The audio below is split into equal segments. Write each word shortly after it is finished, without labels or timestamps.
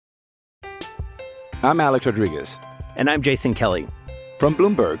I'm Alex Rodriguez. And I'm Jason Kelly. From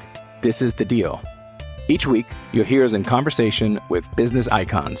Bloomberg, this is The Deal. Each week, you'll hear us in conversation with business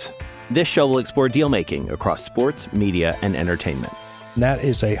icons. This show will explore deal-making across sports, media, and entertainment. That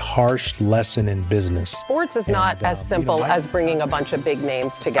is a harsh lesson in business. Sports is not as simple as bringing a bunch of big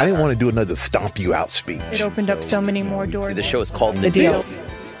names together. I didn't want to do another stomp you out speech. It opened up so many more doors. The show is called The Deal.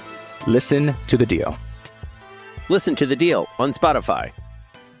 Listen to The Deal. Listen to The Deal on Spotify.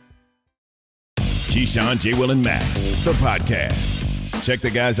 Keyshawn, J. Will, and Max, the podcast. Check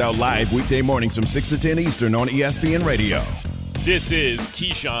the guys out live weekday mornings from 6 to 10 Eastern on ESPN Radio. This is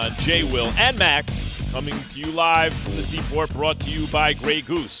Keyshawn, J. Will, and Max coming to you live from the Seaport, brought to you by Grey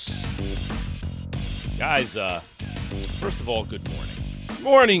Goose. Guys, first of all, good morning.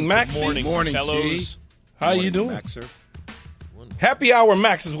 Morning, Max. Good morning, fellows. Key. How you doing? Max, sir. Happy Hour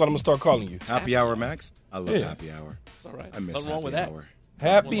Max is what I'm going to start calling you. Happy Hour Max? I love Happy Hour. It's all right. I miss Nothing wrong with Happy that. Hour.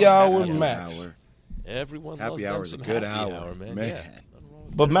 Happy Hour Max. Hour. Everyone Happy loves Hour is a some good happy hour, man. man. Yeah.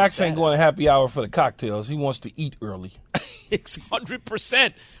 But Max ain't going to Happy Hour for the cocktails. He wants to eat early. It's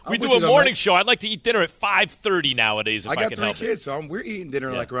 100%. We I'm do with a you, morning Max. show. I'd like to eat dinner at 5:30 nowadays if I I got can 3 help kids, it. so we're eating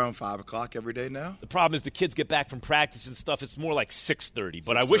dinner like around 5 o'clock every day now. The problem is the kids get back from practice and stuff. It's more like 6:30,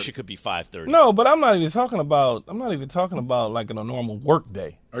 but I wish it could be 5:30. No, but I'm not even talking about like in a normal work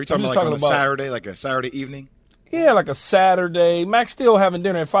day. Are you talking I'm about just like on a Saturday, like a Saturday evening? Yeah, like a Saturday. Max still having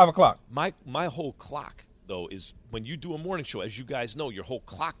dinner at 5 o'clock. My whole clock, though, is when you do a morning show, as you guys know, your whole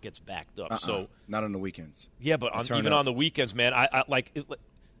clock gets backed up. So not on the weekends. yeah, but even on the weekends, man, I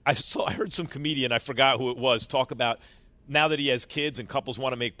heard some comedian, I forgot who it was, talk about now that he has kids and couples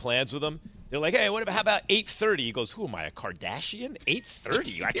want to make plans with him. They're like, hey, how about 8:30? He goes, who am I, a Kardashian?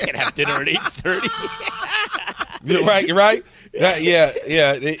 8:30? I can't have dinner at 8:30. You're right.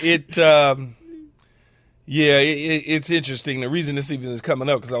 It's interesting. The reason this even is coming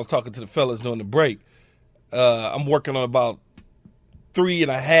up because I was talking to the fellas during the break. I'm working on about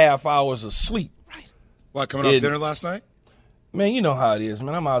 3.5 hours of sleep. Right. What, coming off dinner last night? Man, you know how it is,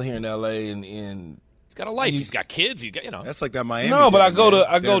 man. I'm out here in L.A. and he's got a life. He's got kids. That's like that Miami. No, but dinner,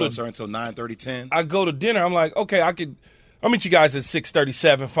 I go to start until 9:30, 10. I go to dinner. I'm like, okay, I'll meet you guys at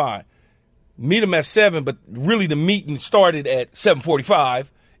 6:37. Fine. Meet them at 7, but really the meeting started at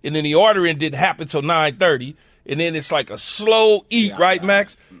 7:45, and then the ordering didn't happen till 9:30, and then it's like a slow eat, right,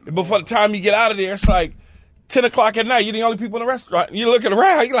 Max? And before the time you get out of there, it's like 10 o'clock at night. You're the only people in the restaurant. You're looking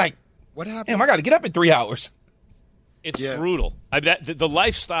around. You're like, what happened? Damn, I got to get up in 3 hours. It's brutal. The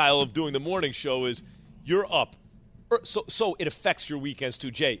lifestyle of doing the morning show is you're up. So it affects your weekends too,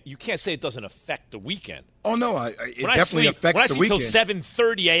 Jay. You can't say it doesn't affect the weekend. Oh, no, it definitely affects the weekend. When I sleep till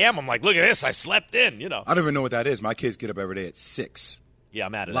 7:30 a.m., I'm like, look at this. I slept in, I don't even know what that is. My kids get up every day at 6. Yeah,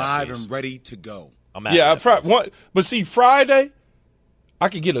 I'm out of live that phase. and ready to go. I'm out of that phase. But see, Friday, I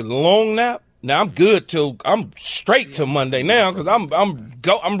could get a long nap. Now I'm straight till Monday now because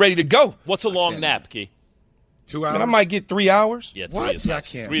I'm ready to go. What's a long nap, Key? 2 hours. And I might get 3 hours. Yeah, what? 3 is Yeah, nice.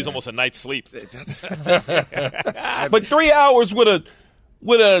 I can't, 3 is man. almost a night's sleep. But 3 hours with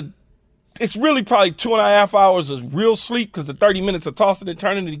a, it's really probably 2.5 hours of real sleep because the 30 minutes of tossing and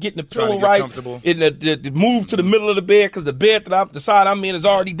turning and getting the pillow right, comfortable. and the move to the middle of the bed because the bed the side I'm in is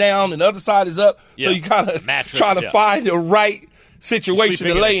already down and the other side is up. Yeah. So you kind of Mattress, try to find the right situation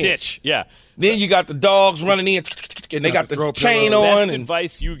Sleeping to lay in in. a ditch. Yeah. Then you got the dogs running in, and they got the throw chain pillows. on. Best And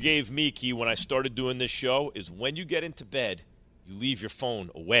advice you gave me, Key, when I started doing this show is when you get into bed, you leave your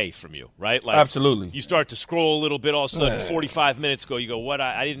phone away from you, right? Like Absolutely. You start to scroll a little bit, all of a sudden 45 minutes ago, you go, what?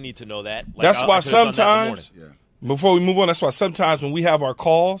 I didn't need to know that. Like, that's why I could've done that in the sometimes, morning. before we move on, that's why sometimes when we have our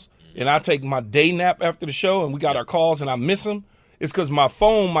calls and I take my day nap after the show and we got our calls and I miss them, it's because my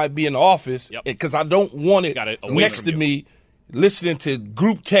phone might be in the office because I don't want it Got it away next from to you. me listening to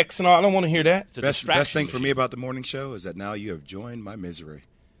group texts and all. I don't want to hear that. It's a Best distraction thing for me machine. about the morning show is that now you have joined my misery.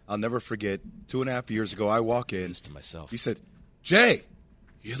 I'll never forget 2.5 years ago, I walk in. To myself. You said, Jay,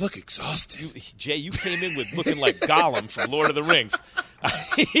 you look exhausted. Jay, you came in with looking like Gollum from Lord of the Rings.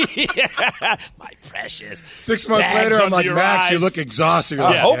 My precious. 6 months bags later, I'm under like, your Max, you eyes. look exhausted. You're I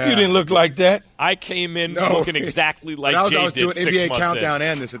like, hope yeah. you didn't look like that. I came in No. looking exactly like But Jay I was did doing 6 NBA months Countdown in.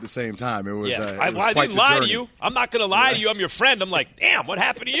 and this at the same time. It was, Yeah. it was I quite didn't the lie journey. to you. I'm not going to lie to you. I'm your friend. I'm like, damn, what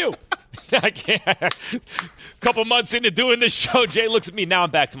happened to you? I can't. Couple months into doing this show, Jay looks at me. Now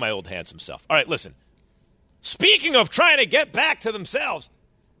I'm back to my old handsome self. All right, listen. Speaking of trying to get back to themselves,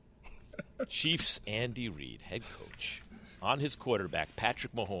 Chiefs Andy Reid, head coach, on his quarterback,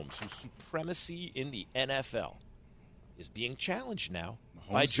 Patrick Mahomes, whose supremacy in the NFL is being challenged now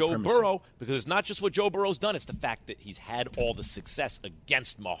by Joe supremacy. Burrow, because it's not just what Joe Burrow's done, it's the fact that he's had all the success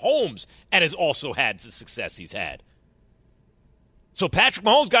against Mahomes and has also had the success he's had. So Patrick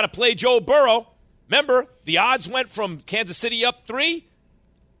Mahomes got to play Joe Burrow. Remember, the odds went from Kansas City up 3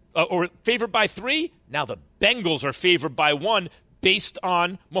 or favored by 3. Now the Bengals are favored by 1 based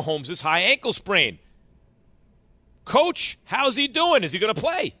on Mahomes' high ankle sprain. Coach, how's he doing? Is he going to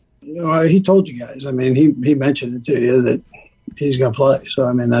play? He told you guys. I mean, he mentioned it to you that he's going to play. So,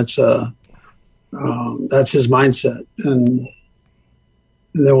 I mean, that's his mindset. And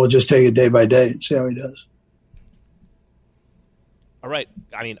then we'll just take it day by day and see how he does. All right.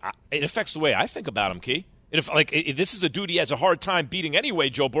 I mean, it affects the way I think about him, Key. This is a dude he has a hard time beating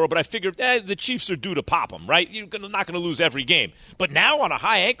anyway, Joe Burrow, but I figured the Chiefs are due to pop him, right? You're not going to lose every game. But now on a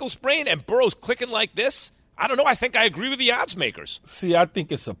high ankle sprain and Burrow's clicking like this, I don't know. I think I agree with the odds makers. See, I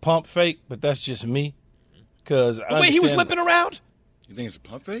think it's a pump fake, but that's just me. Because the way he was limping around? You think it's a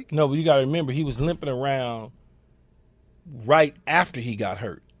pump fake? No, but you got to remember, he was limping around right after he got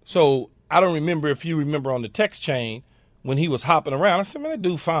hurt. So I don't remember if you remember on the text chain when he was hopping around. I said, man, that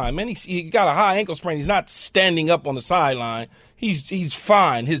dude fine. Man, he got a high ankle sprain. He's not standing up on the sideline. He's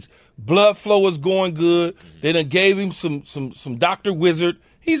fine. His blood flow is going good. They done gave him some Dr. Wizard.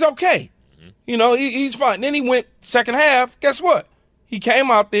 He's okay. You know, he's fine. Then he went second half. Guess what? He came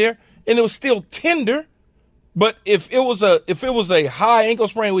out there and it was still tender. But if it was a high ankle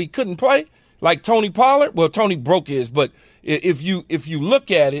sprain where he couldn't play, like Tony Pollard, well, Tony broke his, but if you look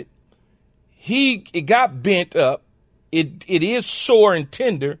at it, it got bent up. It is sore and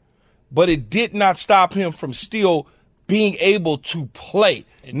tender, but it did not stop him from still being able to play.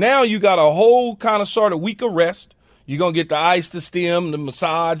 Now you got a whole kind of sort of week of rest. You're going to get the ice to stem, the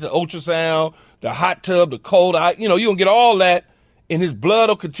massage, the ultrasound, the hot tub, the cold eye. You know, you're going to get all that, and his blood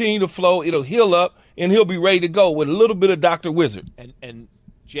will continue to flow. It'll heal up, and he'll be ready to go with a little bit of Dr. Wizard. And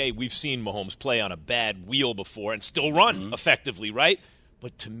Jay, we've seen Mahomes play on a bad wheel before and still run effectively, right?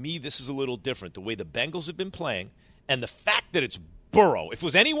 But to me, this is a little different. The way the Bengals have been playing and the fact that it's Burrow. If it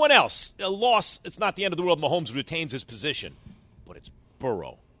was anyone else, a loss, it's not the end of the world. Mahomes retains his position. But it's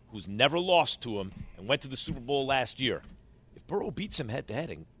Burrow, who's never lost to him and went to the Super Bowl last year. If Burrow beats him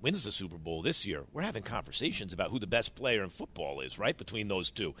head-to-head and wins the Super Bowl this year, we're having conversations about who the best player in football is, right, between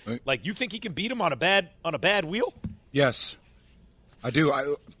those two. Right. Like, you think he can beat him on a bad wheel? Yes, I do.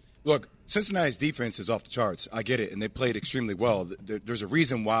 Look, Cincinnati's defense is off the charts. I get it, and they played extremely well. There's a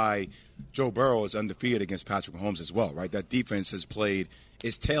reason why Joe Burrow is undefeated against Patrick Mahomes as well, right? That defense has played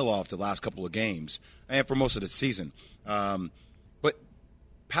its tail off the last couple of games and for most of the season. But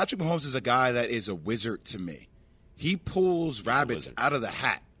Patrick Mahomes is a guy that is a wizard to me. He pulls rabbits out of the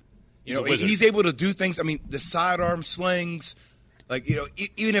hat. He's able to do things. I mean, the sidearm slings, like, you know,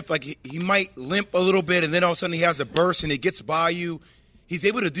 even if like he might limp a little bit and then all of a sudden he has a burst and he gets by you, he's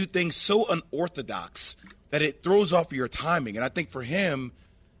able to do things so unorthodox that it throws off your timing. And I think for him,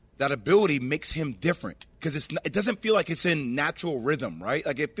 that ability makes him different because it doesn't feel like it's in natural rhythm, right?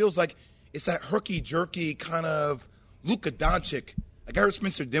 Like it feels like it's that herky-jerky kind of Luka Doncic. Like I heard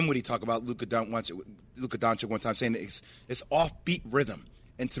Spencer Dinwiddie talk about Luka Doncic one time saying that it's offbeat rhythm.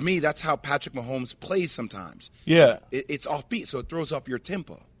 And to me, that's how Patrick Mahomes plays sometimes. Yeah. It's offbeat, so it throws off your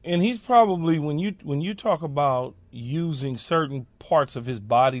tempo. And he's probably, when you talk about using certain parts of his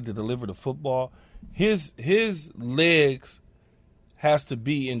body to deliver the football, his legs has to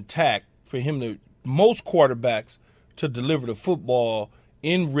be intact for him to, most quarterbacks, to deliver the football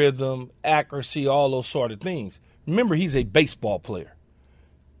in rhythm, accuracy, all those sort of things. Remember, he's a baseball player.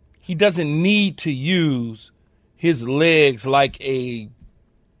 He doesn't need to use his legs like a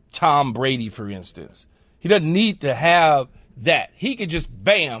Tom Brady, for instance. He doesn't need to have that. He can just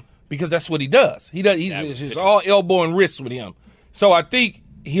bam, because that's what he does. He's just all elbow and wrist with him. So I think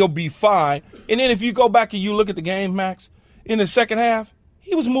he'll be fine. And then if you go back and you look at the game, Max, in the second half,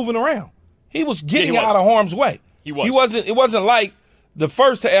 he was moving around. He was getting out of harm's way. He was. It wasn't like the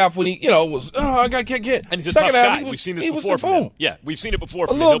first half when he, was, I got to get. And he's a tough guy. We've seen this before from him. Yeah, we've seen it before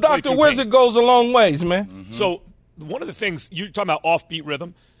from him. A little Dr. Wizard goes a long ways, man. Mm-hmm. So one of the things, you're talking about offbeat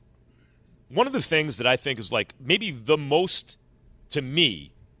rhythm. One of the things that I think is like maybe the most, to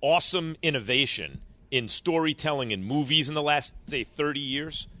me, awesome innovation in storytelling in movies in the last, say, 30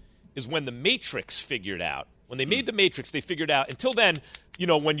 years is when The Matrix figured out. When they made The Matrix, they figured out. Until then,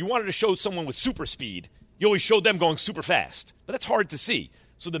 when you wanted to show someone with super speed, you always showed them going super fast. But that's hard to see.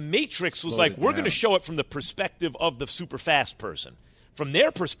 So The Matrix was like, we're going to show it from the perspective of the super fast person. From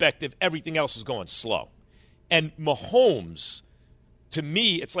their perspective, everything else is going slow. And Mahomes, to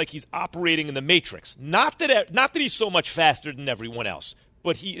me, it's like he's operating in the Matrix. Not that he's so much faster than everyone else,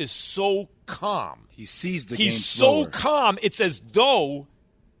 but he is so calm. He sees the game slower. He's so calm, it's as though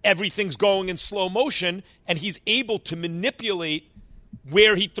everything's going in slow motion, and he's able to manipulate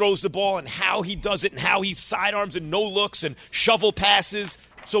where he throws the ball and how he does it and how he sidearms and no looks and shovel passes.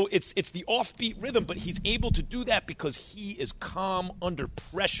 So it's the offbeat rhythm, but he's able to do that because he is calm under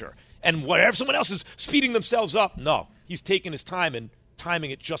pressure. And wherever someone else is speeding themselves up, no, he's taking his time and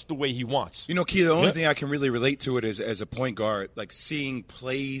timing it just the way he wants. You know, Key, the only thing I can really relate to it is as a point guard, like seeing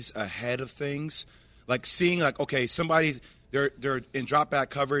plays ahead of things, like seeing okay, somebody's they're in drop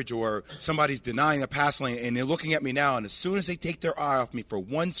back coverage or somebody's denying a pass lane and they're looking at me now, and as soon as they take their eye off me for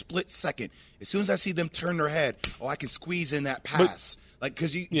one split second, as soon as I see them turn their head, I can squeeze in that pass.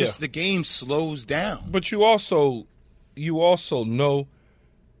 Because just the game slows down. But you also know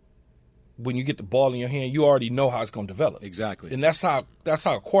when you get the ball in your hand, you already know how it's going to develop. Exactly. And that's how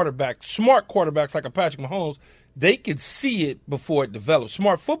a quarterback, smart quarterbacks like a Patrick Mahomes, they can see it before it develops.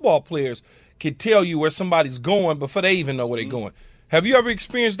 Smart football players can tell you where somebody's going before they even know where they're going. Have you ever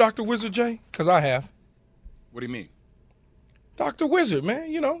experienced Dr. Wizard, Jay? Because I have. What do you mean? Dr. Wizard,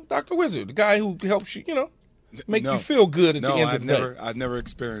 man. Dr. Wizard, the guy who helps you, make you feel good at the end of the day. I've never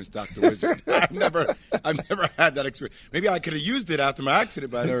experienced Dr. Wizard. I've never had that experience. Maybe I could have used it after my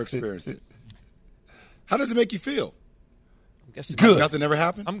accident, but I never experienced it. How does it make you feel? I'm guessing good. Nothing ever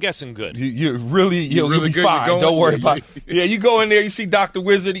happened? I'm guessing good. You'll be good. fine. Don't worry about it. Yeah, you go in there, you see Dr.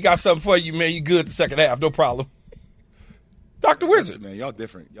 Wizard, he got something for you, man. You good the second half, no problem. Dr. Wizard. Man, y'all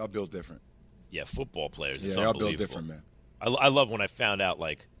different. Y'all built different. Yeah, football players. Yeah, y'all built different, man. I love when I found out,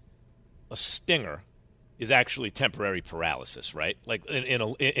 a stinger is actually temporary paralysis, right? Like in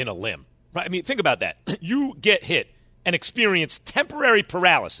a limb. Right? I mean, think about that. You get hit and experience temporary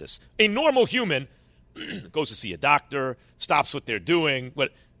paralysis. A normal human goes to see a doctor, stops what they're doing.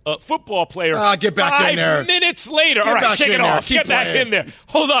 But a football player, get back in there. 5 minutes later, all right, shake it off. Get back in there.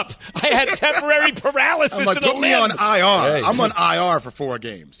 Hold up. I had temporary paralysis in a limb. Put me on IR. Hey. I'm on IR for 4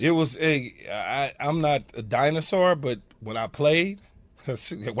 games. It was I'm not a dinosaur, but when I played,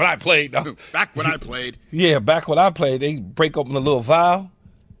 back when I played. Yeah, back when I played, they break open a little vial,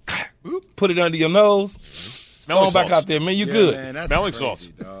 put it under your nose, go back out there, man. You good? Man, that's smelling crazy, sauce.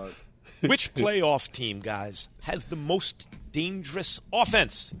 Dog. Which playoff team, guys, has the most dangerous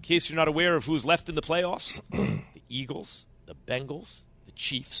offense? In case you're not aware of who's left in the playoffs, the Eagles, the Bengals, the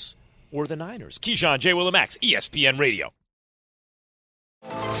Chiefs, or the Niners. Keyshawn, J. Will and Max, ESPN Radio.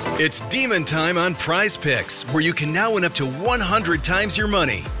 It's Demon Time on Prize Picks, where you can now win up to 100 times your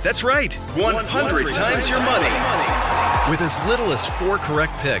money. That's right, 100 times your money. With as little as 4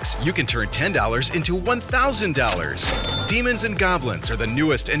 correct picks, you can turn $10 into $1,000. Demons and Goblins are the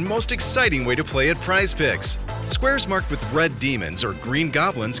newest and most exciting way to play at Prize Picks. Squares marked with red demons or green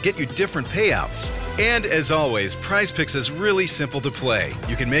goblins get you different payouts. And as always, Prize Picks is really simple to play.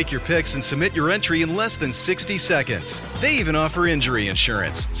 You can make your picks and submit your entry in less than 60 seconds. They even offer injury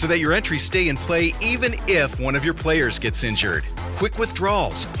insurance, so that your entries stay in play even if one of your players gets injured. Quick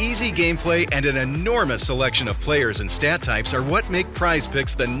withdrawals, easy gameplay, and an enormous selection of players and stat types are what make Prize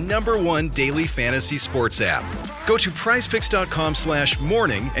Picks the #1 daily fantasy sports app. Go to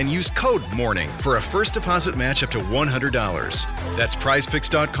prizepicks.com/morning and use code MORNING for a first deposit match up to $100. That's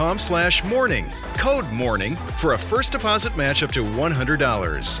prizepicks.com/morning. Code MORNING for a first deposit match up to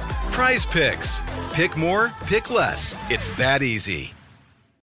 $100. Prize Picks. Pick more, pick less. It's that easy.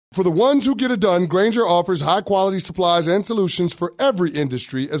 For the ones who get it done, Grainger offers high-quality supplies and solutions for every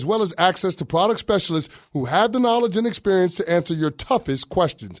industry, as well as access to product specialists who have the knowledge and experience to answer your toughest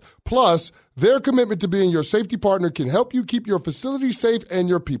questions. Plus, their commitment to being your safety partner can help you keep your facility safe and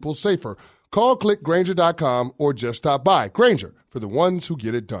your people safer. Call, click Grainger.com, or just stop by. Grainger, for the ones who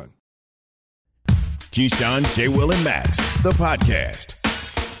get it done. Keyshawn, J. Will, and Max, the podcast.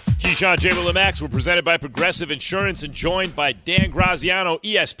 Keyshawn, J. Will and Max, we're presented by Progressive Insurance and joined by Dan Graziano,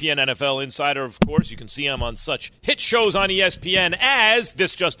 ESPN NFL insider, of course. You can see him on such hit shows on ESPN as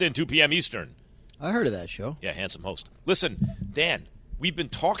This Just In, 2 p.m. Eastern. I heard of that show. Yeah, handsome host. Listen, Dan, we've been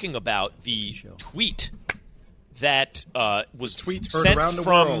talking about the tweet that was heard around the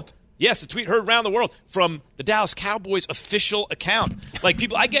world. Yes, the tweet heard around the world from the Dallas Cowboys official account. Like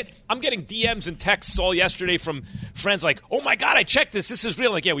people, I'm getting DMs and texts all yesterday from friends like, "Oh my God, I checked this. This is real."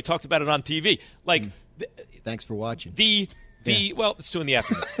 Like, yeah, we talked about it on TV. Like, thanks for watching. Well, it's 2 in the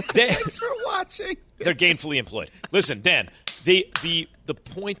afternoon. Thanks for watching. They're gainfully employed. Listen, Dan, the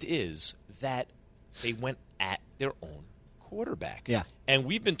point is that they went at their own quarterback. Yeah. And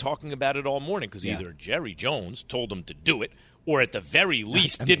we've been talking about it all morning because either Jerry Jones told them to do it, or at the very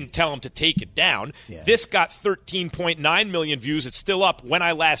least didn't tell him to take it down. Yeah. This got 13.9 million views. It's still up when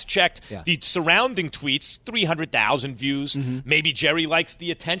I last checked. Yeah. The surrounding tweets, 300,000 views. Mm-hmm. Maybe Jerry likes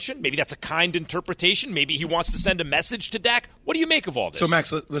the attention. Maybe that's a kind interpretation. Maybe he wants to send a message to Dak. What do you make of all this? So,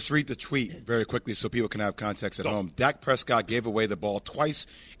 Max, let's read the tweet very quickly so people can have context at home. Dak Prescott gave away the ball twice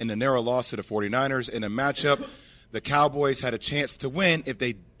in the narrow loss to the 49ers in a matchup the Cowboys had a chance to win if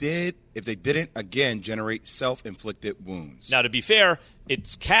they didn't again generate self-inflicted wounds. Now, to be fair,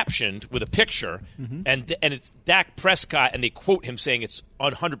 it's captioned with a picture, and it's Dak Prescott, and they quote him saying it's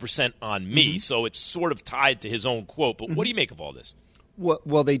 100% on me, so it's sort of tied to his own quote. But what do you make of all this?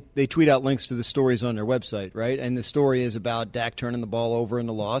 Well, they tweet out links to the stories on their website, right? And the story is about Dak turning the ball over in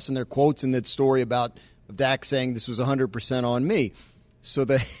the loss, and there are quotes in that story about Dak saying this was 100% on me. So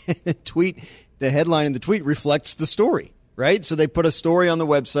the headline in the tweet reflects the story, right? So they put a story on the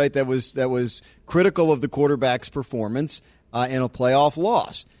website that was critical of the quarterback's performance in a playoff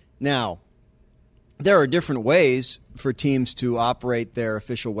loss. Now, there are different ways for teams to operate their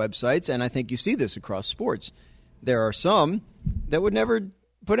official websites, and I think you see this across sports. There are some that would never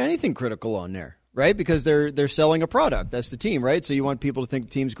put anything critical on there, right? Because they're selling a product. That's the team, right? So you want people to think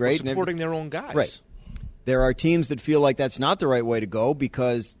the team's great. Supporting their own guys. Right. There are teams that feel like that's not the right way to go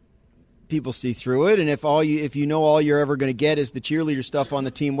because people see through it. And if you know all you're ever going to get is the cheerleader stuff on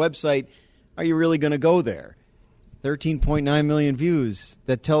the team website, are you really going to go there? 13.9 million views.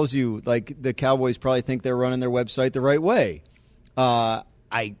 That tells you like the Cowboys probably think they're running their website the right way.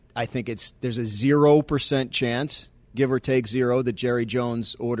 I think there's a 0% chance, give or take zero, that Jerry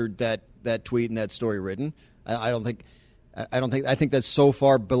Jones ordered that tweet and that story written. I think that's so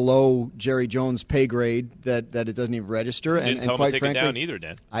far below Jerry Jones' pay grade that it doesn't even register. You didn't tell him to take it down either,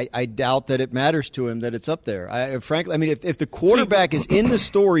 Dan. I doubt that it matters to him that it's up there. Frankly, I mean, if the quarterback is in the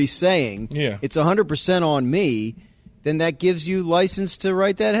story saying it's 100% on me, then that gives you license to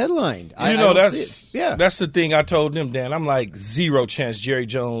write that headline. That's the thing I told them, Dan. I'm like, 0 chance Jerry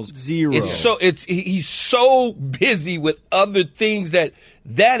Jones. Zero. He's so busy with other things that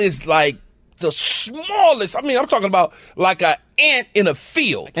is like the smallest. I mean, I'm talking about like an ant in a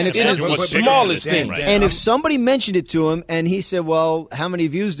field. And it is the smallest thing. Right. And if somebody mentioned it to him and he said, well, how many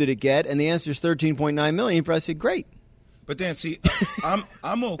views did it get? And the answer is 13.9 million, he probably said, great. But Dan, see,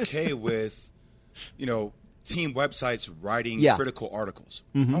 I'm okay with, team websites writing critical articles.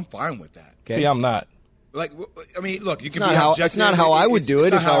 I'm fine with that. Okay. See, I'm not. Like, I mean, look, you can be objective. That's not how I would do it.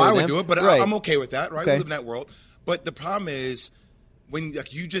 It's not how I would them. do it, but right. I'm okay with that, right? Okay. We live in that world. But the problem is when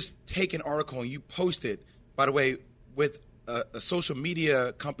you just take an article and you post it, by the way, with a social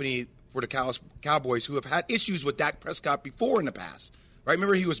media company for the Cowboys who have had issues with Dak Prescott before in the past, right?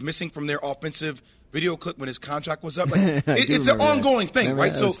 Remember he was missing from their offensive video clip when his contract was up? Like, it's an ongoing thing,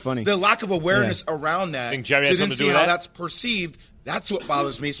 right? So the lack of awareness around that, think Jerry has to then something to see do with how that? that's perceived, that's what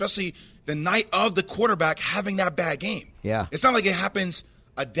bothers me, especially the night of the quarterback having that bad game. Yeah. It's not like it happens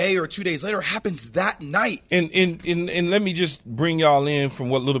a day or 2 days later. It happens that night. And let me just bring y'all in from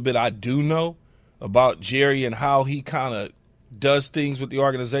what little bit I do know about Jerry and how he kind of does things with the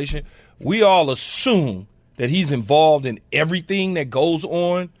organization. We all assume that he's involved in everything that goes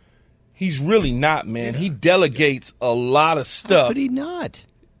on. He's really not, man. Yeah. He delegates a lot of stuff. How could he not?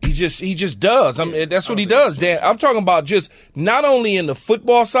 He just does. I mean, that's what he does, Dan. I'm talking about just not only in the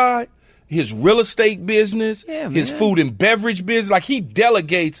football side, his real estate business, his food and beverage business. Like, he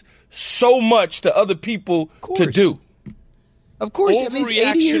delegates so much to other people to do. Of course, I mean, he's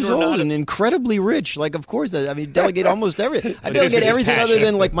 80 years old and incredibly rich. Like, of course, I mean, delegate almost everything. I delegate everything other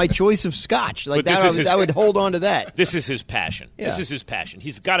than, like, my choice of scotch. Like, that, I would hold on to that. This is his passion. Yeah. This is his passion.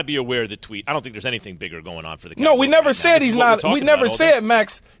 He's got to be aware of the tweet. I don't think there's anything bigger going on for the Cowboys. No, we never said he's not. We never said,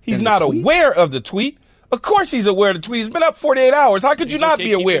 Max, he's not aware of the tweet. Of course he's aware of the tweet. He's been up 48 hours. How could you not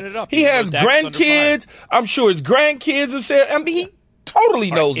be aware? He has grandkids. I'm sure his grandkids have said. I mean, he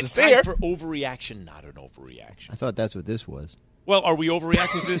totally knows it's there. It's time for overreaction, not an overreaction. I thought that's what this was. Well, are we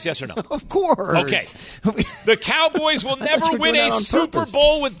overreacting to this, yes or no? Of course. Okay. The Cowboys will never win a Super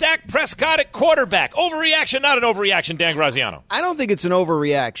Bowl with Dak Prescott at quarterback. Overreaction, not an overreaction, Dan Graziano. I don't think it's an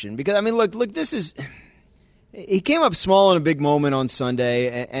overreaction because, I mean, look, this is – he came up small in a big moment on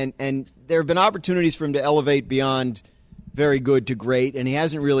Sunday, and there have been opportunities for him to elevate beyond very good to great, and he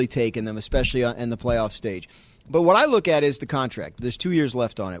hasn't really taken them, especially in the playoff stage. But what I look at is the contract. There's 2 years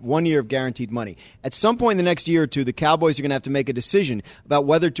left on it, 1 year of guaranteed money. At some point in the next year or two, the Cowboys are going to have to make a decision about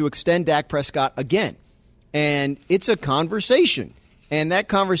whether to extend Dak Prescott again. And it's a conversation. And that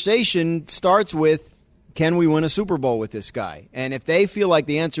conversation starts with, can we win a Super Bowl with this guy? And if they feel like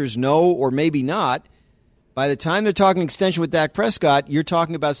the answer is no or maybe not, by the time they're talking extension with Dak Prescott, you're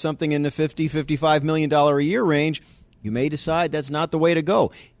talking about something in the $50, $55 million a year range. You may decide that's not the way to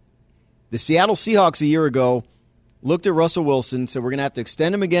go. The Seattle Seahawks a year ago looked at Russell Wilson, said we're going to have to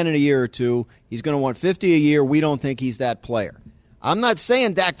extend him again in a year or two. He's going to want $50 a year. We don't think he's that player. I'm not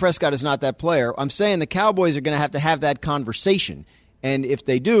saying Dak Prescott is not that player. I'm saying the Cowboys are going to have that conversation. And if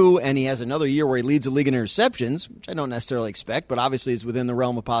they do, and he has another year where he leads the league in interceptions, which I don't necessarily expect, but obviously is within the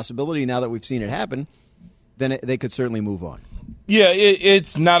realm of possibility now that we've seen it happen, then they could certainly move on. Yeah,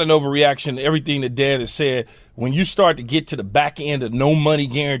 it's not an overreaction. Everything that Dan has said, when you start to get to the back end of no money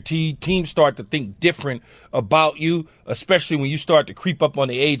guaranteed, teams start to think different about you, especially when you start to creep up on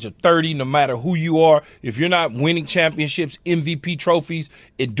the age of 30, no matter who you are. If you're not winning championships, MVP trophies,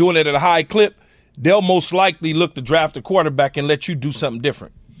 and doing it at a high clip, they'll most likely look to draft a quarterback and let you do something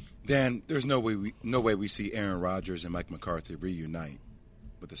different. Dan, there's no way we see Aaron Rodgers and Mike McCarthy reunite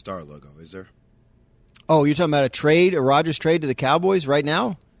with the star logo, is there? Oh, you're talking about a Rodgers trade to the Cowboys right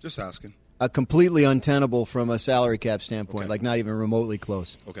now? Just asking. Completely untenable from a salary cap standpoint, like not even remotely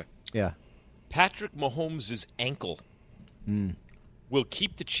close. Okay. Yeah. Patrick Mahomes' ankle will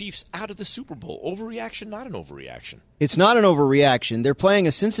keep the Chiefs out of the Super Bowl. Overreaction, not an overreaction. It's not an overreaction. They're playing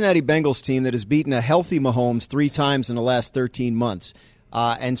a Cincinnati Bengals team that has beaten a healthy Mahomes 3 times in the last 13 months.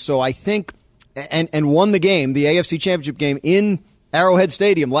 And so I think, and won the game, the AFC Championship game in Arrowhead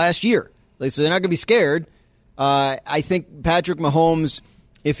Stadium last year. So they're not going to be scared. I think Patrick Mahomes,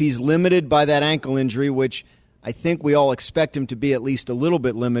 if he's limited by that ankle injury, which I think we all expect him to be at least a little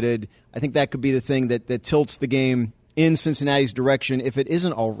bit limited, I think that could be the thing that tilts the game in Cincinnati's direction. If it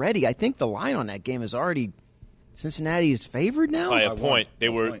isn't already, I think the line on that game is already Cincinnati is favored now? By a point. They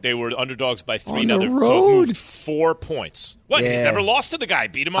were underdogs by 3 on the road. So it moved 4 points. What? Yeah. He's never lost to the guy.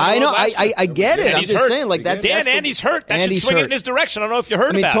 Beat him on the I road know. last week. I get it. And I'm he's just hurt. saying, like that's Andy's hurt. That should swing it in his direction. I don't know if you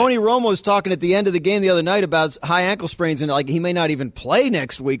heard about Tony it. Romo was talking at the end of the game the other night about high ankle sprains, and like he may not even play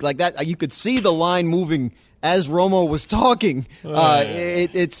next week. Like that, you could see the line moving as Romo was talking.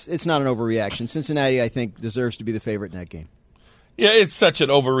 It's not an overreaction. Cincinnati, I think, deserves to be the favorite in that game. Yeah, it's such an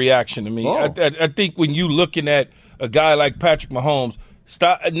overreaction to me. I think when you looking at a guy like Patrick Mahomes,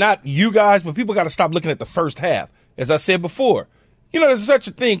 not you guys, but people got to stop looking at the first half. As I said before, there's such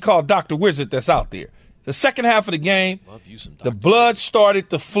a thing called Dr. Wizard that's out there. The second half of the game, the blood started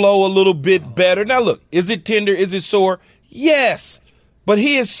to flow a little bit better. Now, look, is it tender? Is it sore? Yes. But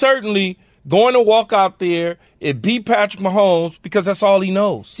he is certainly going to walk out there and beat Patrick Mahomes because that's all he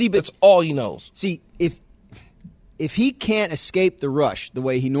knows. That's all he knows. See, if he can't escape the rush the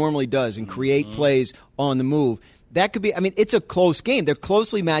way he normally does and create plays on the move, that could be – it's a close game. They're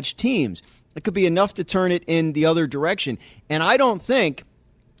closely matched teams. It could be enough to turn it in the other direction. And I don't think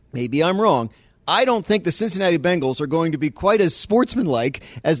 – maybe I'm wrong – I don't think the Cincinnati Bengals are going to be quite as sportsmanlike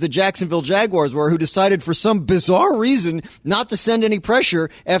as the Jacksonville Jaguars were, who decided for some bizarre reason not to send any pressure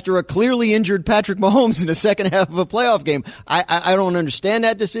after a clearly injured Patrick Mahomes in the second half of a playoff game. I don't understand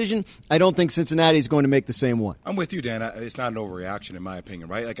that decision. I don't think Cincinnati is going to make the same one. I'm with you, Dan. It's not an overreaction in my opinion,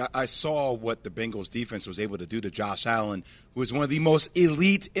 right? Like I saw what the Bengals defense was able to do to Josh Allen, who is one of the most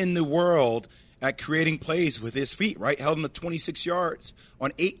elite in the world at creating plays with his feet, right? Held him to 26 yards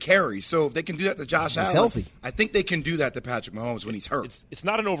on 8 carries. So if they can do that to Josh Allen, healthy. I think they can do that to Patrick Mahomes when he's hurt. It's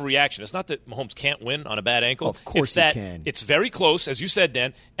not an overreaction. It's not that Mahomes can't win on a bad ankle. Of course it's that he can. It's very close, as you said,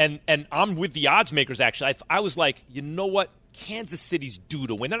 Dan. And I'm with the odds makers, actually. I was like, you know what? Kansas City's due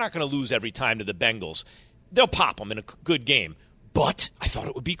to win. They're not going to lose every time to the Bengals. They'll pop them in a good game. But I thought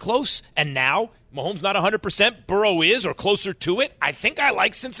it would be close. And now Mahomes not 100%. Burrow is or closer to it. I think I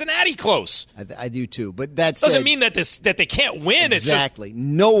like Cincinnati close. I do too. But that doesn't mean that they can't win. Exactly.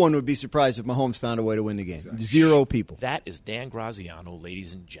 No one would be surprised if Mahomes found a way to win the game. Exactly. 0 people. That is Dan Graziano,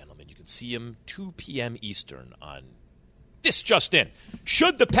 ladies and gentlemen. You can see him 2 p.m. Eastern on This Just In.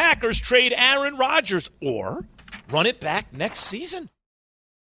 Should the Packers trade Aaron Rodgers or run it back next season?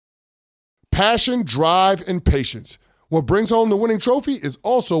 Passion, drive, and patience. What brings home the winning trophy is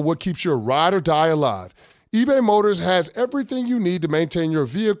also what keeps your ride or die alive. eBay Motors has everything you need to maintain your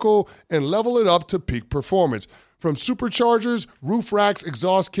vehicle and level it up to peak performance. From superchargers, roof racks,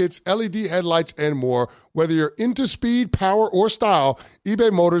 exhaust kits, LED headlights, and more, whether you're into speed, power, or style,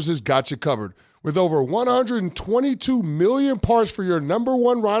 eBay Motors has got you covered. With over 122 million parts for your number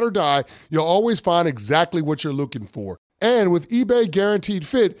one ride or die, you'll always find exactly what you're looking for. And with eBay Guaranteed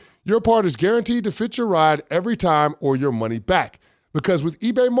Fit, your part is guaranteed to fit your ride every time or your money back. Because with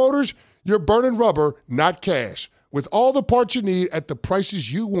eBay Motors, you're burning rubber, not cash. With all the parts you need at the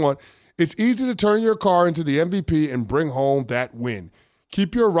prices you want, it's easy to turn your car into the MVP and bring home that win.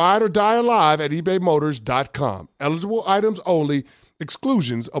 Keep your ride or die alive at ebaymotors.com. Eligible items only.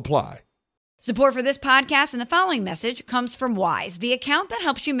 Exclusions apply. Support for this podcast and the following message comes from Wise, the account that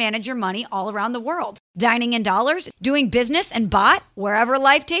helps you manage your money all around the world. Dining in dollars, doing business and bot, wherever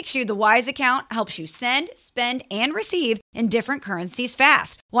life takes you, the Wise account helps you send, spend, and receive in different currencies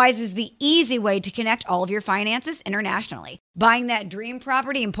fast. Wise is the easy way to connect all of your finances internationally. Buying that dream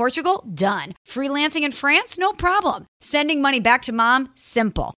property in Portugal? Done. Freelancing in France? No problem. Sending money back to mom?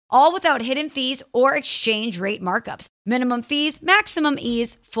 Simple. All without hidden fees or exchange rate markups. Minimum fees, maximum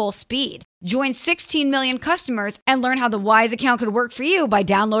ease, full speed. Join 16 million customers and learn how the Wise account could work for you by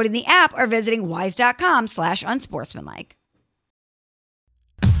downloading the app or visiting wise.com/unsportsmanlike.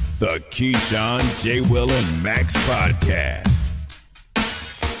 The Keyshawn, J. Will, and Max podcast.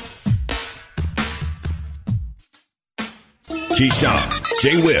 Keyshawn,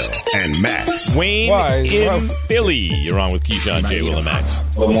 J. Will, and Max. Wayne in Philly. You're on with Keyshawn, J. Will, and Max.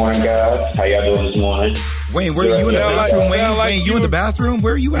 Good morning, guys. How y'all doing this morning? Wayne, where are you in the bathroom? Wayne, you in the bathroom?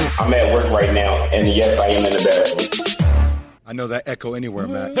 Where are you at? I'm at work right now, and yes, I am in the bathroom. I know that echo anywhere,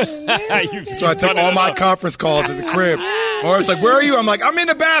 Max. So I took all my conference calls at the crib. Or it's like, where are you? I'm like, I'm in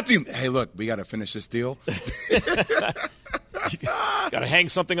the bathroom. Hey, look, we got to finish this deal. Got to hang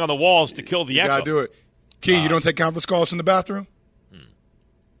something on the walls to kill the echo. Got to do it. Key, you don't take conference calls from the bathroom?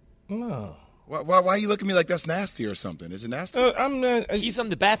 No. Why are you looking at me like that's nasty or something? Is it nasty? I'm not. He's in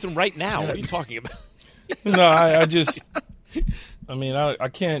the bathroom right now. What are you talking about? No, I just. I mean, I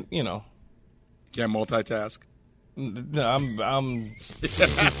can't. Can't multitask. No, I'm.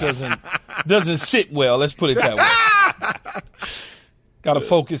 It doesn't sit well. Let's put it that way. Got to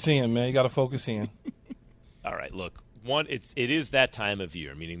focus in, man. You got to focus in. All right, look. It is that time of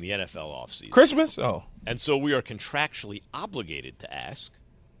year, meaning the NFL offseason. Christmas? Oh. And so we are contractually obligated to ask,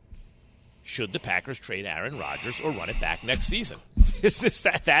 should the Packers trade Aaron Rodgers or run it back next season?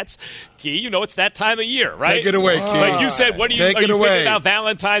 That's Key. It's that time of year, right? Take it away, Key. Like you said, are you thinking about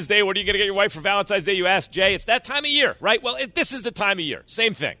Valentine's Day? What are you going to get your wife for Valentine's Day? You asked Jay. It's that time of year, right? Well, this is the time of year.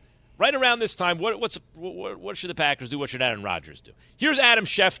 Same thing. Right around this time, what should the Packers do? What should Aaron Rodgers do? Here's Adam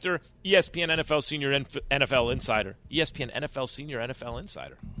Schefter, ESPN NFL Senior NFL Insider. ESPN NFL Senior NFL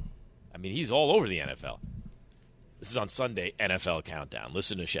Insider. I mean, he's all over the NFL. This is on Sunday, NFL Countdown.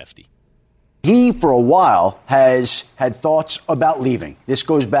 Listen to Shefty. He, for a while, has had thoughts about leaving. This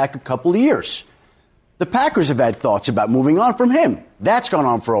goes back a couple of years. The Packers have had thoughts about moving on from him. That's gone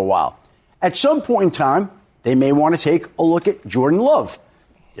on for a while. At some point in time, they may want to take a look at Jordan Love.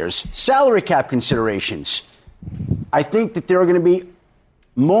 There's salary cap considerations. I think that there are going to be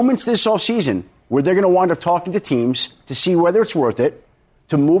moments this offseason where they're going to wind up talking to teams to see whether it's worth it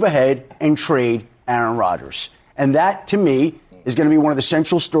to move ahead and trade Aaron Rodgers. And that, to me, is going to be one of the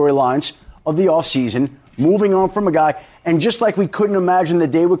central storylines of the offseason, moving on from a guy. And just like we couldn't imagine the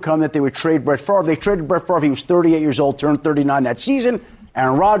day would come that they would trade Brett Favre, they traded Brett Favre. He was 38 years old, turned 39 that season.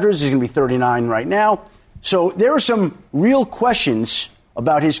 Aaron Rodgers is going to be 39 right now. So there are some real questions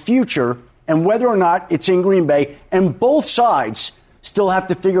about his future and whether or not it's in Green Bay. And both sides still have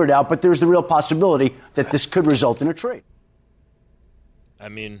to figure it out, but there's the real possibility that this could result in a trade. I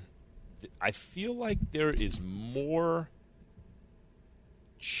mean, I feel like there is more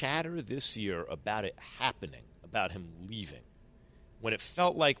chatter this year about it happening, about him leaving, when it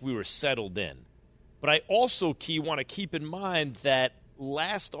felt like we were settled in. But I also, Key, want to keep in mind that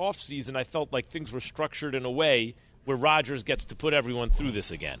last offseason I felt like things were structured in a way where Rodgers gets to put everyone through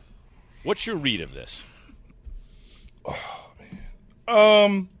this again. What's your read of this? Oh,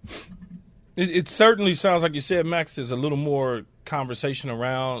 man. It certainly sounds like you said, Max, there's a little more conversation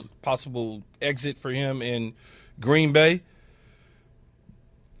around possible exit for him in Green Bay.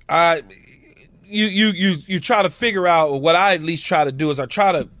 You try to figure out, or what I at least try to do is I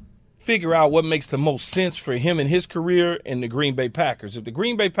try to figure out what makes the most sense for him in his career and the Green Bay Packers. If the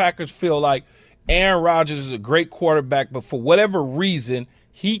Green Bay Packers feel like Aaron Rodgers is a great quarterback, but for whatever reason,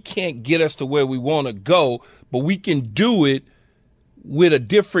 he can't get us to where we want to go, but we can do it with a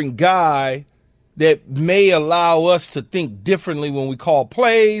different guy that may allow us to think differently when we call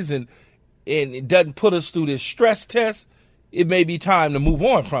plays and it doesn't put us through this stress test, it may be time to move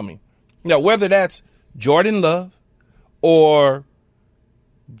on from him. Now, whether that's Jordan Love or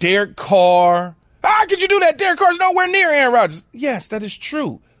Derek Carr. How could you do that? Derek Carr's nowhere near Aaron Rodgers. Yes, that is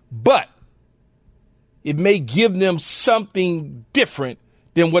true. But it may give them something different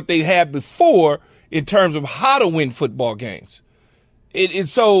than what they had before in terms of how to win football games.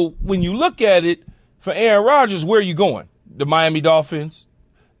 So when you look at it, for Aaron Rodgers, where are you going? The Miami Dolphins?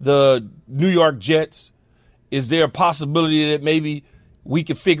 The New York Jets? Is there a possibility that maybe we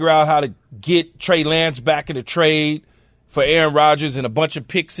could figure out how to get Trey Lance back in the trade for Aaron Rodgers and a bunch of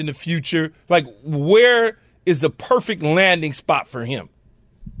picks in the future? Like, where is the perfect landing spot for him?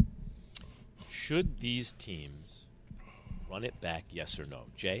 Should these teams run it back, yes or no?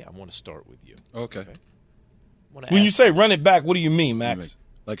 Jay, I want to start with you. Okay. When you say run it back, what do you mean, Max?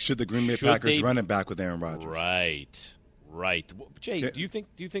 Like, should the Green Bay Packers run it back with Aaron Rodgers? Right. Jay, do you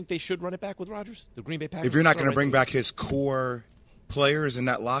think they should run it back with Rodgers? The Green Bay Packers? If you're not going to bring back his core players in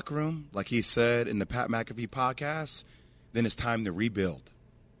that locker room, like he said in the Pat McAfee podcast, then it's time to rebuild.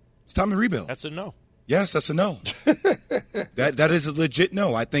 It's time to rebuild. That's a no. Yes, that's a no. That is a legit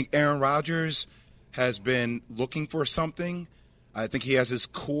no. I think Aaron Rodgers has been looking for something. I think he has his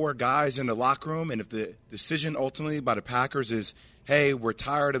core guys in the locker room, and if the decision ultimately by the Packers is, hey, we're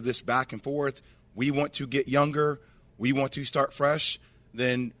tired of this back and forth, we want to get younger, we want to start fresh,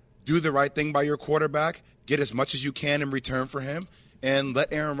 then do the right thing by your quarterback, get as much as you can in return for him, and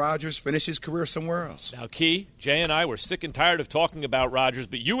let Aaron Rodgers finish his career somewhere else. Now, Key, Jay and I were sick and tired of talking about Rodgers,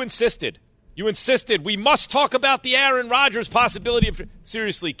 but you insisted. You insisted we must talk about the Aaron Rodgers possibility of –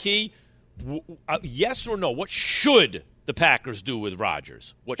 seriously, Key, yes or no? What should the Packers do with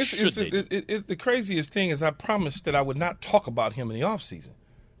Rodgers? What should they do? The craziest thing is I promised that I would not talk about him in the offseason,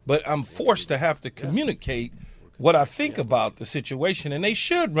 but I'm forced to have to communicate what I think about the situation, and they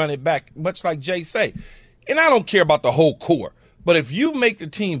should run it back, much like Jay say. And I don't care about the whole core, but if you make the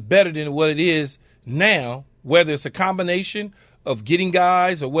team better than what it is now, whether it's a combination of getting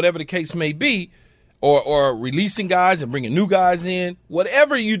guys or whatever the case may be, or releasing guys and bringing new guys in,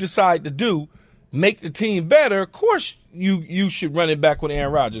 whatever you decide to do, make the team better, of course you should run it back with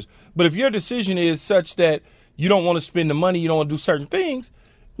Aaron Rodgers. But if your decision is such that you don't want to spend the money, you don't want to do certain things,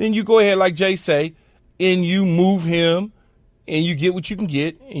 then you go ahead, like Jay say, and you move him and you get what you can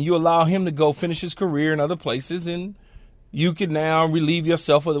get and you allow him to go finish his career in other places, and you can now relieve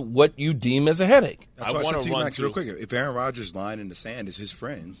yourself of what you deem as a headache. That's why I said to you, Max, real quick, if Aaron Rodgers' line in the sand is his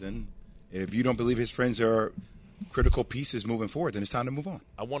friends, and if you don't believe his friends are critical pieces moving forward, then it's time to move on.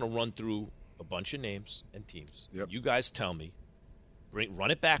 I want to run through a bunch of names and teams. Yep. You guys tell me,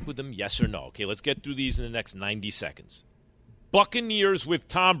 run it back with them, yes or no. Okay, let's get through these in the next 90 seconds. Buccaneers with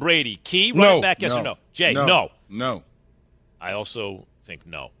Tom Brady. Key, run it back, yes or no? Jay, no. No. I also think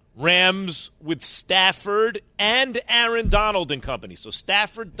no. Rams with Stafford and Aaron Donald and company. So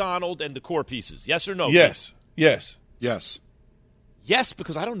Stafford, Donald, and the core pieces. Yes or no? Yes. Key? Yes. Yes. Yes,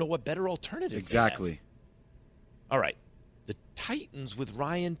 because I don't know what better alternative exactly. they have. All right. The Titans with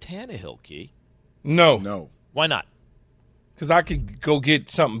Ryan Tannehill, Key. No. No. Why not? Because I could go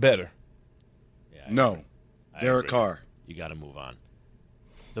get something better. Yeah, no. Derek Carr. You got to move on.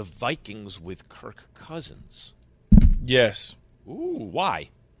 The Vikings with Kirk Cousins. Yes. Ooh, why?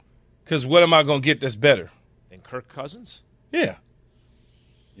 Because what am I going to get that's better? Than Kirk Cousins? Yeah.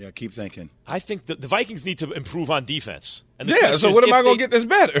 Yeah, keep thinking. I think the Vikings need to improve on defense. And so what am I going to get that's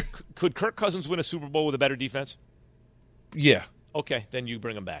better? Could Kirk Cousins win a Super Bowl with a better defense? Yeah. Okay, then you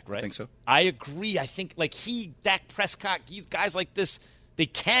bring him back, right? I think so. I agree. I think Dak Prescott, guys like this, they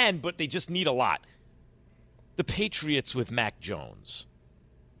can, but they just need a lot. The Patriots with Mac Jones.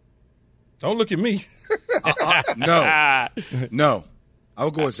 Don't look at me. No. No. I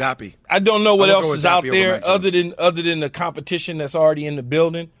would go with Zappy. I don't know what else is out there other than the competition that's already in the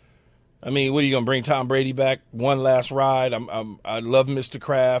building. I mean, what are you going to bring Tom Brady back? One last ride. I love Mr.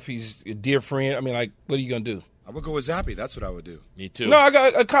 Kraft. He's a dear friend. I mean, what are you going to do? I would go with Zappy. That's what I would do. Me too. No, I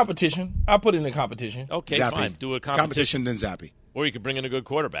got a competition. I'll put in a competition. Okay, Zappy. fine. Do a Competition, then Zappy. Or you could bring in a good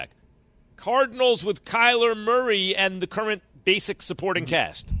quarterback. Cardinals with Kyler Murray and the current basic supporting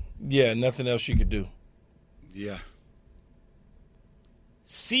cast. Yeah, nothing else you could do. Yeah.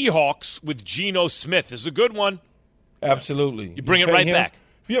 Seahawks with Geno Smith. This is a good one. Absolutely. You bring it right back.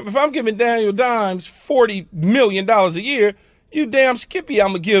 If I'm giving Daniel Dimes $40 million a year, you damn Skippy, I'm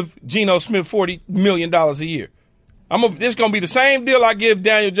going to give Geno Smith $40 million a year. This going to be the same deal I give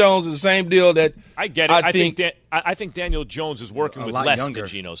Daniel Jones, the same deal that I get it. I think Daniel Jones is working with less than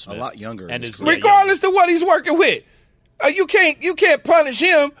Geno Smith. A lot younger. And is regardless of what he's working with. You can't punish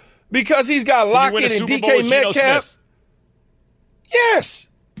him because he's got Lockett and DK Metcalf. Yes.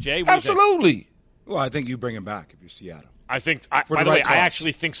 Jay, absolutely. Well, I think you bring him back if you're Seattle. I think. By the way, I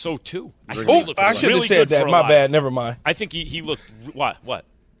actually think so too. I should have said that. My bad. Never mind. I think he looked what?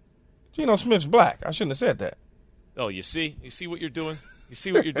 Geno Smith's black. I shouldn't have said that. Oh, you see what you're doing. You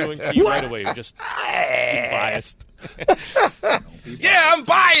see what you're doing, Keith, right away. You're just biased. Yeah, I'm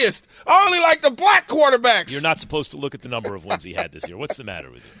biased. I only like the black quarterbacks. You're not supposed to look at the number of wins he had this year. What's the matter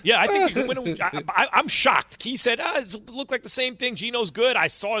with you? Yeah, I think you can win. I'm shocked. Keith said, it looked like the same thing. Geno's good. I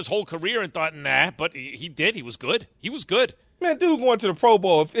saw his whole career and thought, nah, but he did. He was good. He was good. Man, dude going to the Pro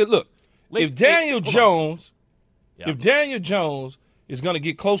Bowl. If Daniel Jones is going to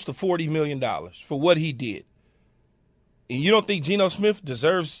get close to $40 million for what he did, and you don't think Geno Smith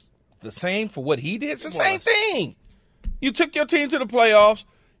deserves the same for what he did? It's the same thing. You took your team to the playoffs.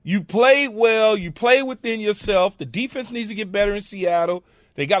 You played well. You played within yourself. The defense needs to get better in Seattle.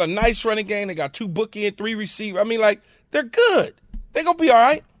 They got a nice running game. They got 2 bookend, 3 receiver. I mean, they're good. They're going to be all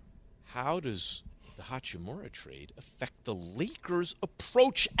right. How does the Hachimura trade affect the Lakers'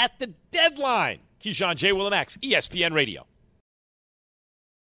 approach at the deadline? Keyshawn, J. Will and Max, ESPN Radio.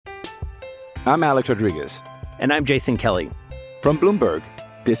 I'm Alex Rodriguez. And I'm Jason Kelly. From Bloomberg,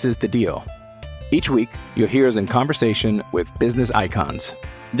 this is The Deal. Each week, you'll hear us in conversation with business icons.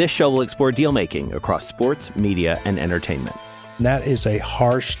 This show will explore deal-making across sports, media, and entertainment. That is a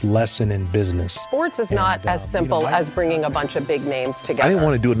harsh lesson in business. Sports is not as simple as bringing a bunch of big names together. I didn't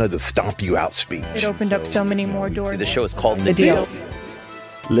want to do another stomp you out speech. It opened up so many more doors. The show is called The Deal.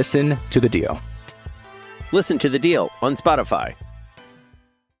 Listen to The Deal. Listen to The Deal on Spotify.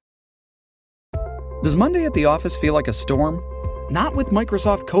 Does Monday at the office feel like a storm? Not with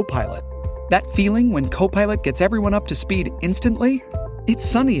Microsoft Copilot. That feeling when Copilot gets everyone up to speed instantly? It's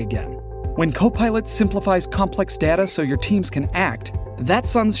sunny again. When Copilot simplifies complex data so your teams can act, that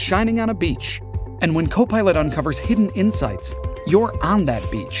sun's shining on a beach. And when Copilot uncovers hidden insights, you're on that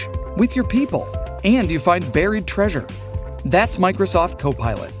beach with your people, and you find buried treasure. That's Microsoft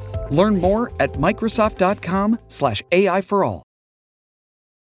Copilot. Learn more at Microsoft.com/AI for all.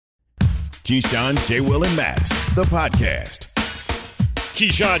 Keyshawn, J. Will, and Max, the podcast.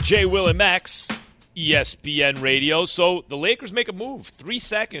 Keyshawn, J. Will, and Max, ESPN Radio. So the Lakers make a move, 3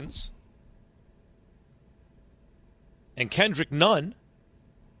 seconds. And Kendrick Nunn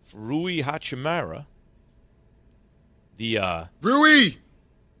for Rui Hachimura. Rui!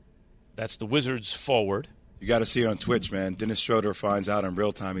 That's the Wizards forward. You got to see it on Twitch, man. Dennis Schroeder finds out in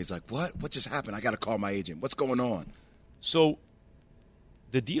real time. He's like, what? What just happened? I got to call my agent. What's going on? So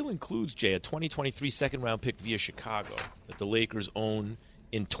the deal includes, Jay, a 2023 second-round pick via Chicago that the Lakers own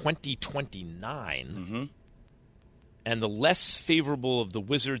in 2029. Mm-hmm. And the less favorable of the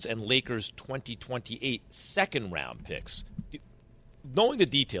Wizards and Lakers 2028 second-round picks. Knowing the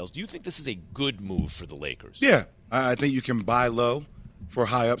details, do you think this is a good move for the Lakers? Yeah. I think you can buy low for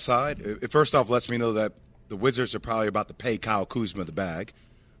high upside. It first off lets me know that the Wizards are probably about to pay Kyle Kuzma the bag,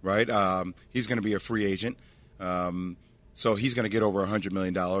 right? He's going to be a free agent. So he's going to get over $100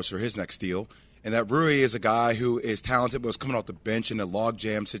 million for his next deal. And that Rui is a guy who is talented but was coming off the bench in a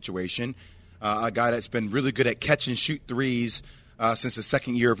logjam situation. A guy that's been really good at catch and shoot threes since the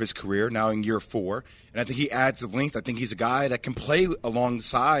second year of his career, now in year 4. And I think he adds length. I think he's a guy that can play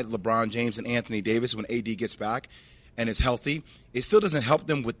alongside LeBron James and Anthony Davis when AD gets back and is healthy. It still doesn't help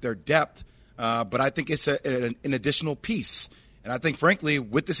them with their depth, but I think it's an additional piece. And I think, frankly,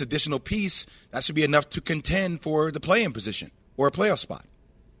 with this additional piece, that should be enough to contend for the play-in position or a playoff spot.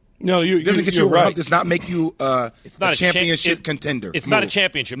 No, it doesn't get you right. It does not make you a championship contender. It's not a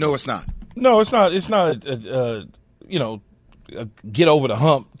championship. No, it's not. No, it's not. It's not a get over the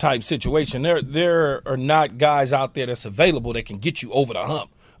hump type situation. There are not guys out there that's available that can get you over the hump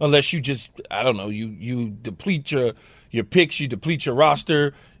unless you just, I don't know, you deplete your picks, you deplete your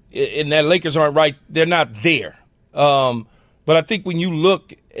roster, and that Lakers aren't right. They're not there. But I think when you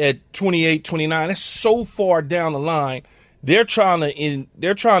look at 28, 29, that's so far down the line. They're trying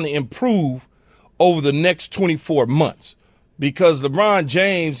to improve over the next 24 months because LeBron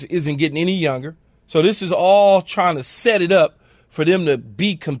James isn't getting any younger. So this is all trying to set it up for them to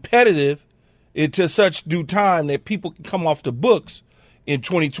be competitive into such due time that people can come off the books in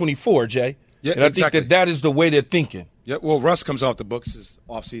 2024, Jay. Yeah, and I exactly. think that is the way they're thinking. Yeah, well, Russ comes off the books this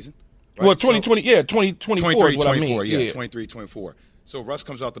offseason. Right? Well, 2024 is what I mean. Yeah, 23, 24. So Russ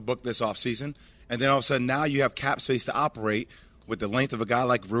comes off the book this offseason, and then all of a sudden now you have cap space to operate with the length of a guy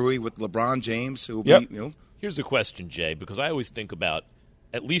like Rui, with LeBron James, who will be, Here's the question, Jay, because I always think about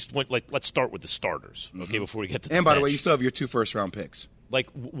at least let's start with the starters, okay, before we get to the And by the bench. way, you still have your 2 first-round picks. Like,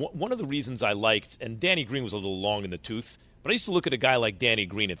 one of the reasons I liked, and Danny Green was a little long in the tooth, but I used to look at a guy like Danny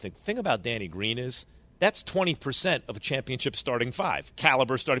Green and think, the thing about Danny Green is that's 20% of a championship starting 5,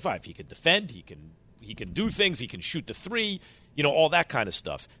 caliber starting 5. He can defend, he can do things, he can shoot the 3, all that kind of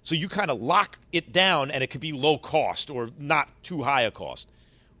stuff. So you kind of lock it down, and it could be low cost or not too high a cost.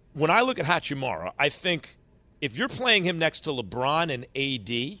 When I look at Hachimura, I think if you're playing him next to LeBron and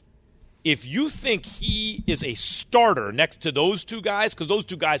AD, if you think he is a starter next to those two guys, because those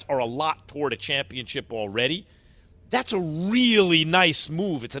two guys are a lot toward a championship already, that's a really nice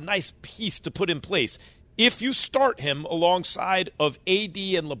move. It's a nice piece to put in place. If you start him alongside of AD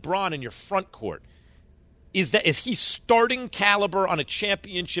and LeBron in your front court, is he starting caliber on a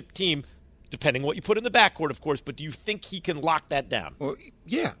championship team, depending on what you put in the backcourt, of course, but do you think he can lock that down? Well,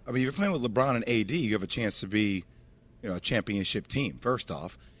 yeah. I mean, if you're playing with LeBron and AD, you have a chance to be a championship team, first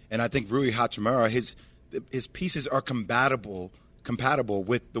off. And I think Rui Hachimura, his pieces are compatible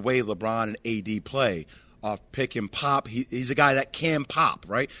with the way LeBron and AD play. off pick and pop. He's a guy that can pop,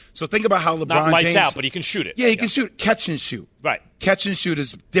 right? So think about how LeBron Not lights James, out, but he can shoot it. Yeah, he can shoot. Catch and shoot. Right. Catch and shoot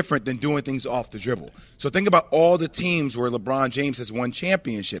is different than doing things off the dribble. So think about all the teams where LeBron James has won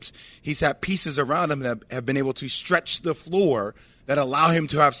championships. He's had pieces around him that have been able to stretch the floor that allow him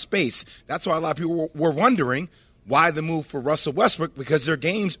to have space. That's why a lot of people were wondering why the move for Russell Westbrook, because their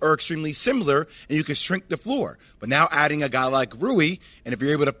games are extremely similar and you can shrink the floor. But now adding a guy like Rui, and if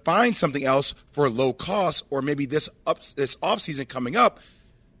you're able to find something else for low cost, or maybe this offseason coming up,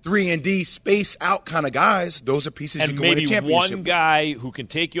 3-and-D space out kind of guys, those are pieces and you can win a championship. And maybe one guy who can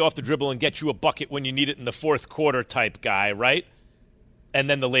take you off the dribble and get you a bucket when you need it in the fourth quarter type guy, right? And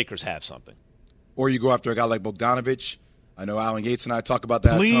then the Lakers have something. Or you go after a guy like Bogdanovich. I know Alan Yates and I talk about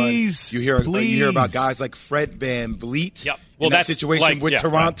that Please, a ton. You hear about guys like Fred VanVleet Well, in that that's situation like, with yeah,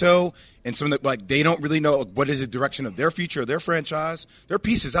 Toronto, right. And some of the, like, they don't really know what is the direction of their future, of their franchise. There are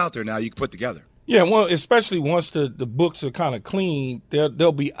pieces out there now you can put together. Yeah, well, especially once the books are kind of clean,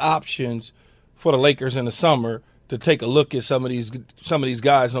 there'll be options for the Lakers in the summer to take a look at some of these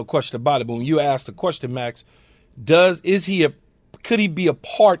guys, no question about it. But when you ask the question, Max, could he be a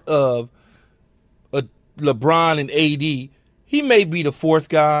part of a LeBron and AD? He may be the fourth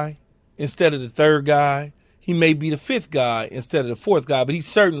guy instead of the third guy. He may be the fifth guy instead of the fourth guy, but he's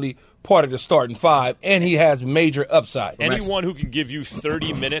certainly part of the starting five, and he has major upside. Anyone who can give you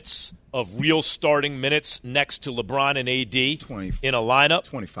 30 minutes of real starting minutes next to LeBron and AD in a lineup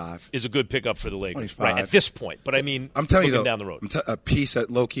 25 is a good pickup for the Lakers 25. right at this point. But I mean, I'm telling you though, down the road. a piece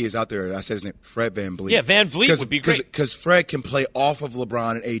that low key is out there. I said his name, Fred VanVleet. Yeah, VanVleet would be great because Fred can play off of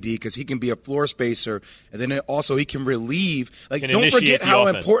LeBron and AD because he can be a floor spacer, and then also he can relieve. Like, don't forget how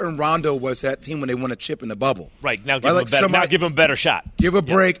important Rondo was to that team when they won a chip in the bubble. Right now, give him a better shot. Give a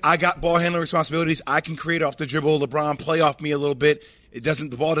break. I got ball handling responsibilities. I can create off the dribble. LeBron play off me a little bit.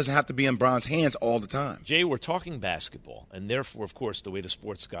 The ball doesn't have to be in Bron's hands all the time. Jay, we're talking basketball, and therefore, of course, the way the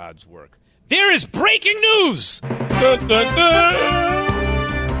sports gods work. There is breaking news! Dun, dun, dun.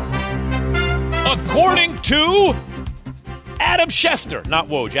 According to Adam Schefter, not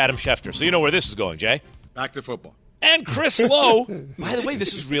Woj, Adam Schefter. So you know where this is going, Jay. Back to football. And Chris Lowe. By the way,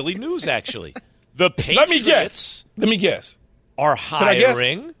 this is really news, actually. The Patriots. Let me guess. Are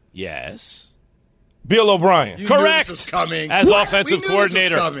hiring. Yes. Bill O'Brien. You Correct. Knew this was coming. As offensive we knew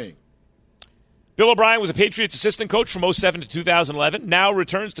coordinator. This was coming. Bill O'Brien was a Patriots assistant coach from 2007 to 2011. Now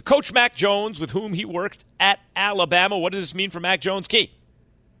returns to Coach Mac Jones, with whom he worked at Alabama. What does this mean for Mac Jones, Key?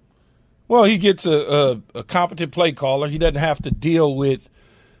 Well, he gets a competent play caller. He doesn't have to deal with,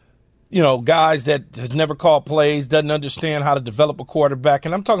 guys that has never called plays, doesn't understand how to develop a quarterback.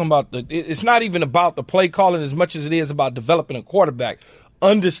 And I'm talking about it's not even about the play calling as much as it is about developing a quarterback,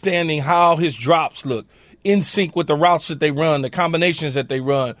 understanding how his drops look, in sync with the routes that they run, the combinations that they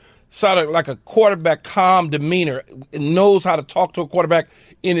run, sort of like a quarterback calm demeanor, knows how to talk to a quarterback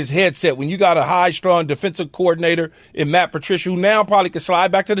in his headset. When you got a high, strong defensive coordinator in Matt Patricia, who now probably can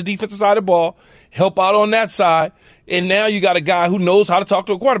slide back to the defensive side of the ball, help out on that side, and now you got a guy who knows how to talk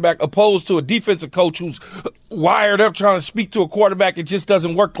to a quarterback, opposed to a defensive coach who's wired up trying to speak to a quarterback. It just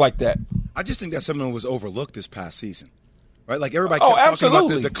doesn't work like that. I just think that's something that was overlooked this past season. Right? Like, everybody kept talking about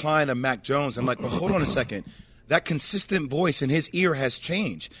the decline of Mac Jones. I'm like, well, hold on a second. That consistent voice in his ear has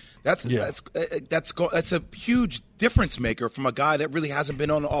changed. That's a huge difference maker from a guy that really hasn't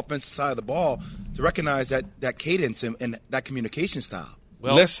been on the offensive side of the ball to recognize that cadence and that communication style.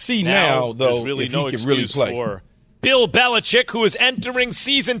 Well, let's see now though, really if no he can really play. For Bill Belichick, who is entering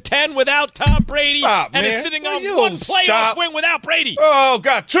season 10 without Tom Brady and is sitting on one playoff win without Brady. Oh,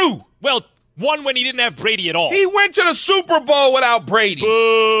 got two. Well, one when he didn't have Brady at all. He went to the Super Bowl without Brady.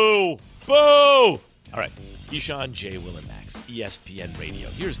 Boo! Boo! All right. Keyshawn, J. Will, and Max, ESPN Radio.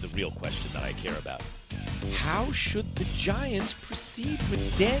 Here's the real question that I care about. How should the Giants proceed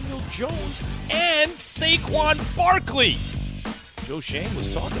with Daniel Jones and Saquon Barkley? Joe Shane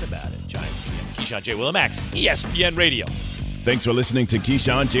was talking about it. Giants GM Keyshawn, J. Will, and Max, ESPN Radio. Thanks for listening to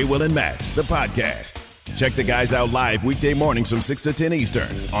Keyshawn, J. Will, and Max, the podcast. Check the guys out live weekday mornings from 6 to 10 Eastern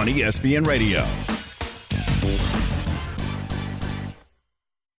on ESPN Radio.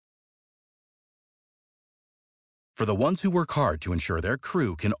 For the ones who work hard to ensure their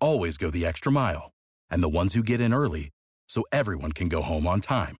crew can always go the extra mile, and the ones who get in early so everyone can go home on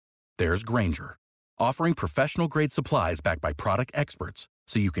time, there's Grainger, offering professional-grade supplies backed by product experts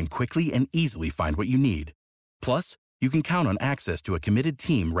so you can quickly and easily find what you need. Plus, you can count on access to a committed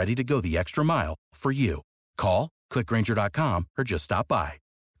team ready to go the extra mile for you. Call, click Grainger.com, or just stop by.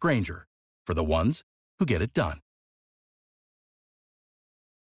 Grainger, for the ones who get it done.